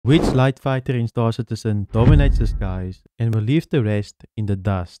Which light fighter in Star Citizen dominates the skies and will leave the rest in the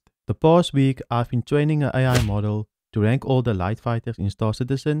dust? The past week, I've been training an AI model to rank all the light fighters in Star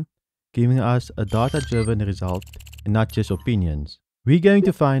Citizen, giving us a data-driven result and not just opinions. We're going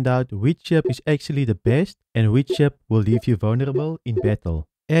to find out which ship is actually the best and which ship will leave you vulnerable in battle.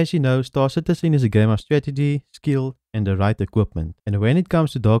 As you know, Star Citizen is a game of strategy, skill, and the right equipment. And when it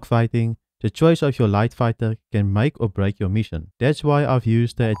comes to dogfighting, the choice of your light fighter can make or break your mission. That's why I've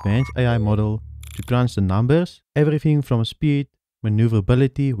used the advanced AI model to crunch the numbers, everything from speed,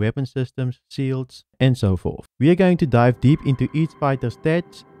 maneuverability, weapon systems, shields, and so forth. We are going to dive deep into each fighter's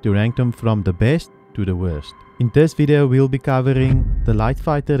stats to rank them from the best to the worst. In this video, we'll be covering the light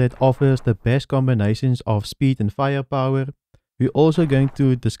fighter that offers the best combinations of speed and firepower. We're also going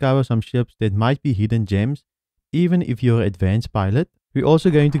to discover some ships that might be hidden gems, even if you're an advanced pilot. We're also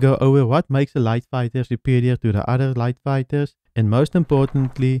going to go over what makes a light fighter superior to the other light fighters, and most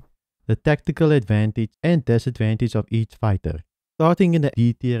importantly, the tactical advantage and disadvantage of each fighter. Starting in the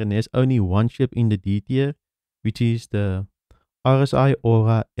D tier, and there's only one ship in the D tier, which is the RSI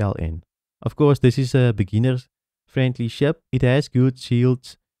Aura LN. Of course, this is a beginner's friendly ship. It has good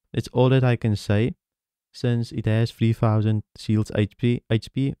shields, that's all that I can say, since it has 3000 shields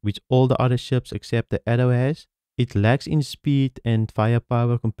HP, which all the other ships except the Arrow has. It lacks in speed and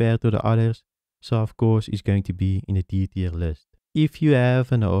firepower compared to the others, so of course it's going to be in the D tier list. If you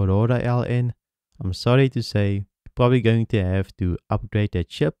have an Aurora LN, I'm sorry to say, you're probably going to have to upgrade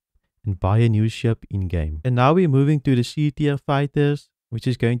that ship and buy a new ship in-game. And now we're moving to the C tier fighters, which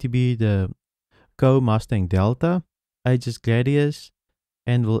is going to be the Co Mustang Delta, Aegis Gladius,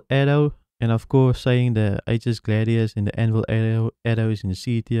 Anvil Arrow, and of course saying the Aegis Gladius and the Anvil Arrows in the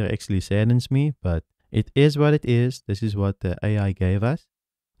C tier actually saddens me, but it is what it is. This is what the AI gave us.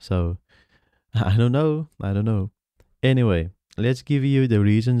 So, I don't know. Anyway, let's give you the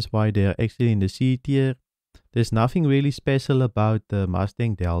reasons why they're actually in the C tier. There's nothing really special about the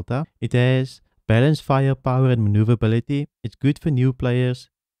Mustang Delta. It has balanced firepower and maneuverability. It's good for new players,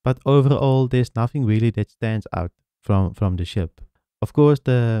 but overall there's nothing really that stands out from the ship. Of course,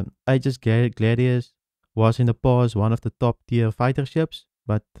 the Aegis Gladius was in the past one of the top tier fighter ships,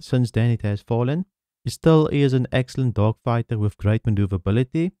 but since then it has fallen. It still is an excellent dogfighter with great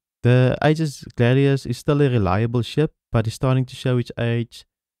maneuverability. The Aegis Gladius is still a reliable ship, but is starting to show its age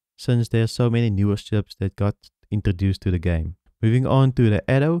since there are so many newer ships that got introduced to the game. Moving on to the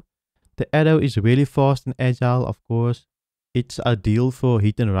Arrow. The Arrow is really fast and agile, of course. It's ideal for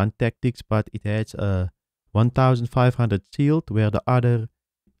hit and run tactics, but it has a 1500 shield, where the other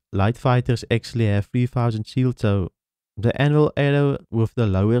light fighters actually have 3000 shield, so the Anvil Arrow with the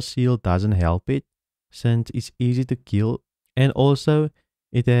lower shield doesn't help it, since it's easy to kill, and also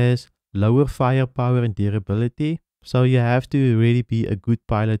it has lower firepower and durability, so you have to really be a good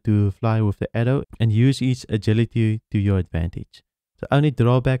pilot to fly with the Arrow and use its agility to your advantage. The only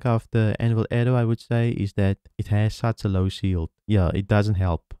drawback of the Anvil Arrow, I would say, is that it has such a low shield. Yeah, it doesn't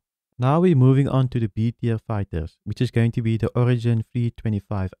help. Now we're moving on to the B tier fighters, which is going to be the Origin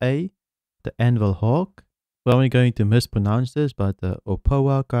 325A, the Anvil Hawk. Probably going to mispronounce this, but the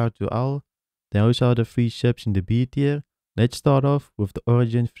Opoa Cartual. Those are the three ships in the B tier. Let's start off with the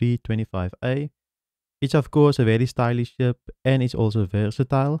Origin 325A. It's of course a very stylish ship, and it's also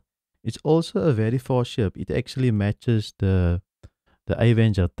versatile. It's also a very fast ship. It actually matches the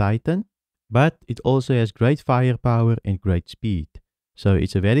Avenger Titan, but it also has great firepower and great speed. So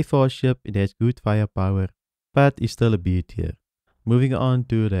it's a very fast ship, it has good firepower, but it's still a B tier. Moving on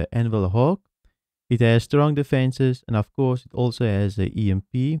to the Anvil Hawk. It has strong defenses, and of course it also has an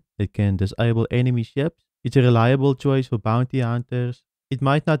EMP that can disable enemy ships. It's a reliable choice for bounty hunters. It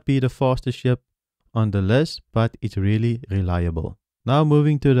might not be the fastest ship on the list, but it's really reliable. Now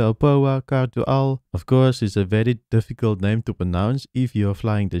moving to the Opoa Cartual. Of course, it's a very difficult name to pronounce if you're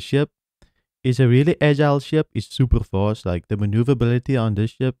flying the ship. It's a really agile ship. It's super fast. Like, the maneuverability on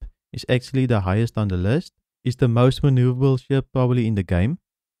this ship is actually the highest on the list. It's the most maneuverable ship probably in the game.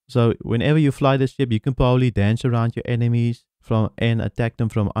 So whenever you fly the ship, you can probably dance around your enemies and attack them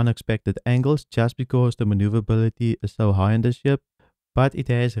from unexpected angles, just because the maneuverability is so high on the ship. But it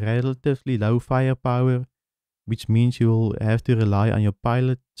has relatively low firepower, which means you will have to rely on your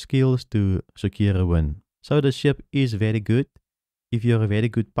pilot skills to secure a win. So the ship is very good if you're a very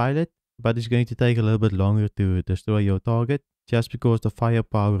good pilot, but it's going to take a little bit longer to destroy your target, just because the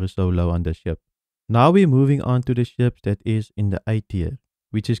firepower is so low on the ship. Now we're moving on to the ship that is in the A tier,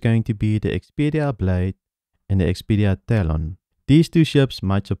 which is going to be the Xperia Blade and the Xperia Talon. These two ships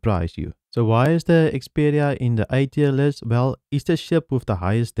might surprise you. So why is the Xperia in the A tier list? Well, it's the ship with the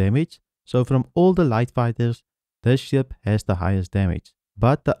highest damage. So from all the light fighters, this ship has the highest damage.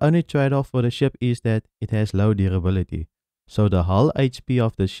 but the only trade-off for the ship is that it has low durability. So the hull HP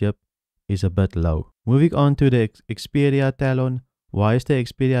of the ship is a bit low. Moving on to the Xperia Talon. Why is the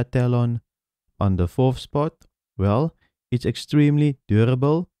Xperia Talon on the 4th spot? Well, it's extremely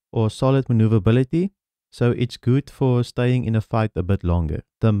durable or solid maneuverability, so it's good for staying in a fight a bit longer.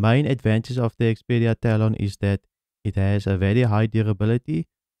 The main advantage of the Xperia Talon is that it has a very high durability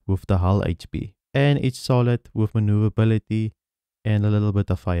with the hull HP, and it's solid with maneuverability and a little bit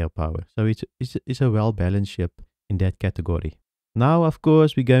of firepower. So it's a well-balanced ship in that category. Now, of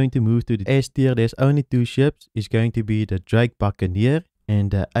course, we're going to move to the S tier. There's only 2 ships. It's going to be the Drake Buccaneer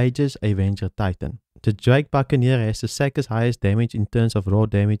and the Aegis Avenger Titan. The Drake Buccaneer has the second highest damage in terms of raw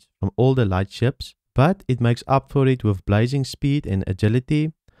damage from all the light ships, but it makes up for it with blazing speed and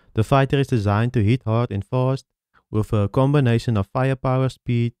agility. The fighter is designed to hit hard and fast with a combination of firepower,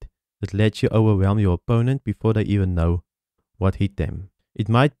 speed that lets you overwhelm your opponent before they even know what hit them. It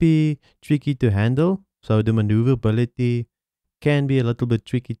might be tricky to handle, so the maneuverability can be a little bit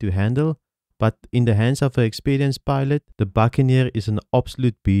tricky to handle, but in the hands of an experienced pilot, the Buccaneer is an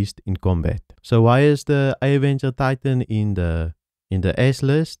absolute beast in combat. So why is the Avenger Titan in the S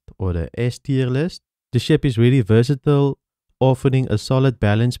list or the S tier list? The ship is really versatile, offering a solid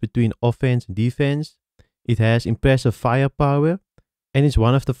balance between offense and defense. It has impressive firepower, and it's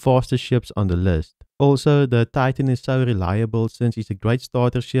one of the fastest ships on the list. Also, the Titan is so reliable since it's a great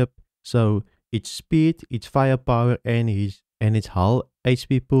starter ship, so its speed, its firepower, and its hull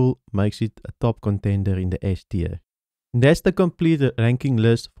HP pool makes it a top contender in the S tier. That's the complete ranking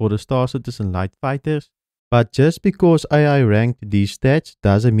list for the Star Citizen light fighters, but just because AI ranked these stats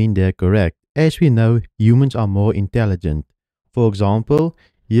doesn't mean they're correct. As we know, humans are more intelligent. For example,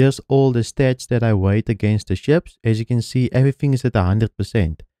 here's all the stats that I weighed against the ships. As you can see, everything is at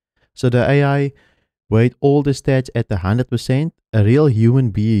 100%. So the AI weighed all the stats at 100%. A real human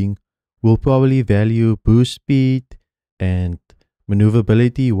being will probably value boost speed and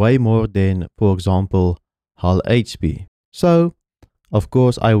maneuverability way more than, for example, hull HP. So, of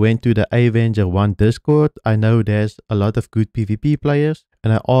course, I went to the Avenger 1 Discord. I know there's a lot of good PvP players,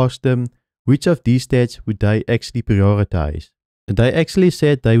 and I asked them which of these stats would they actually prioritize. And they actually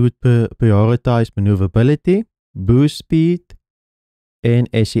said they would prioritize maneuverability, boost speed, and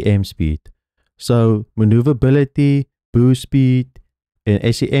SEM speed. So, maneuverability, boost speed,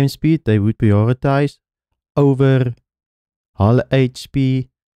 and SEM speed they would prioritize over hull HP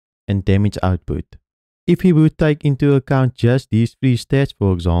and damage output. If you would take into account just these 3 stats,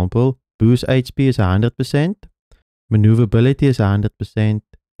 for example, boost HP is 100%, maneuverability is 100%,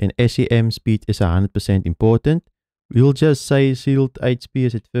 and SEM speed is 100% important, we'll just say sealed HP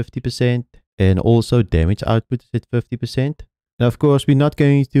is at 50% and also damage output is at 50%. Now, of course, we're not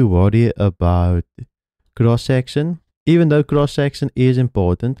going to worry about cross-section. Even though cross-section is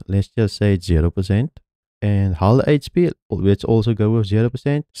important, let's just say it's 0%. And hull HP, let's also go with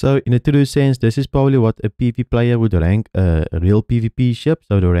 0%. So in a true sense, this is probably what a PvP player would rank a real PvP ship,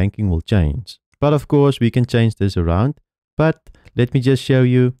 so the ranking will change. But of course, we can change this around. But let me just show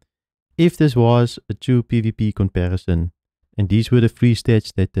you, if this was a true PvP comparison, and these were the 3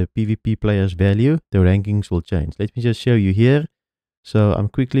 stats that the PvP players value, the rankings will change. Let me just show you here. So I'm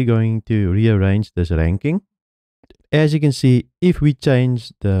quickly going to rearrange this ranking. As you can see, if we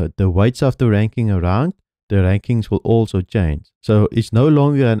change the weights of the ranking around, the rankings will also change. So it's no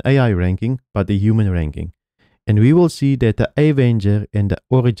longer an AI ranking, but a human ranking. And we will see that the Avenger and the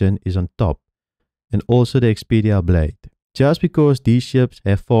Origin is on top, and also the Xperia Blade. Just because these ships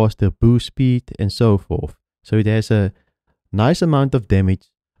have faster boost speed and so forth. So it has a nice amount of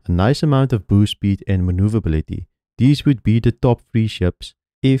damage, a nice amount of boost speed and maneuverability. These would be the top 3 ships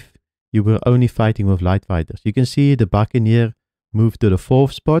if you were only fighting with light fighters. You can see the Buccaneer moved to the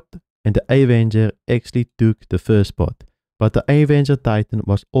 4th spot, and the Avenger actually took the 1st spot. But the Avenger Titan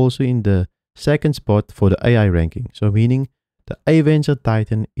was also in the 2nd spot for the AI ranking. So meaning the Avenger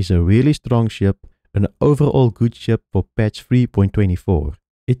Titan is a really strong ship, an overall good ship for patch 3.24.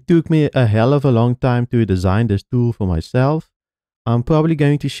 It took me a hell of a long time to design this tool for myself. I'm probably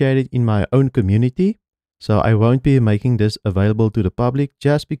going to share it in my own community. So I won't be making this available to the public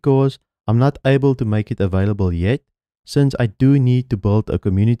just because I'm not able to make it available yet, since I do need to build a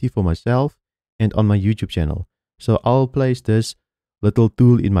community for myself and on my YouTube channel. So I'll place this little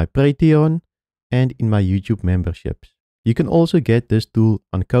tool in my Patreon and in my YouTube memberships. You can also get this tool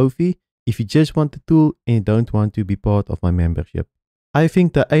on Ko-fi if you just want the tool and you don't want to be part of my membership. I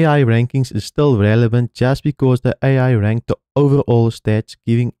think the AI rankings is still relevant just because the AI ranked the overall stats,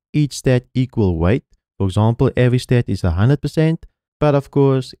 giving each stat equal weight. For example, every stat is 100%, but of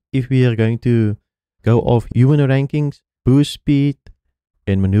course, if we are going to go off human rankings, boost speed,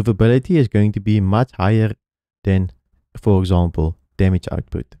 and maneuverability is going to be much higher than, for example, damage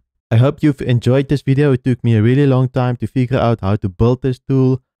output. I hope you've enjoyed this video. It took me a really long time to figure out how to build this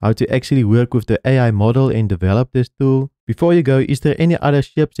tool, how to actually work with the AI model and develop this tool. Before you go, is there any other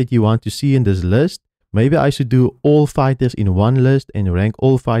ships that you want to see in this list? Maybe I should do all fighters in one list and rank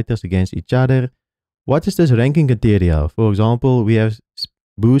all fighters against each other. What is this ranking criteria? For example, we have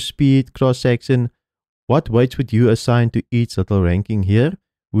boost speed, cross section. What weights would you assign to each little ranking here?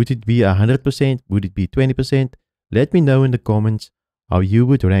 Would it be 100%? Would it be 20%? Let me know in the comments how you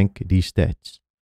would rank these stats.